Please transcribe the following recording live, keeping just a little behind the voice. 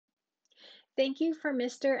Thank you for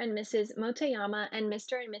Mr. and Mrs. Motoyama and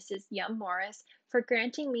Mr. and Mrs. Yum Morris for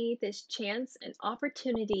granting me this chance and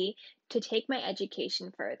opportunity to take my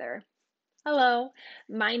education further. Hello,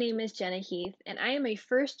 my name is Jenna Heath, and I am a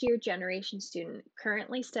first year generation student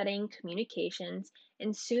currently studying communications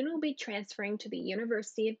and soon will be transferring to the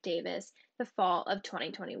University of Davis the fall of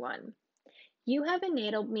 2021. You have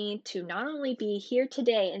enabled me to not only be here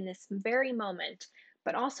today in this very moment,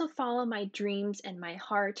 but also follow my dreams and my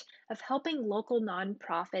heart of helping local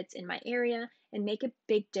nonprofits in my area and make a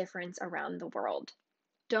big difference around the world.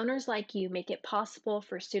 Donors like you make it possible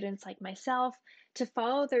for students like myself to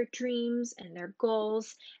follow their dreams and their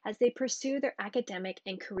goals as they pursue their academic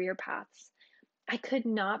and career paths. I could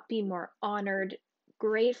not be more honored,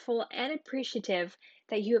 grateful, and appreciative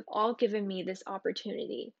that you have all given me this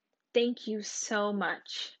opportunity. Thank you so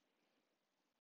much.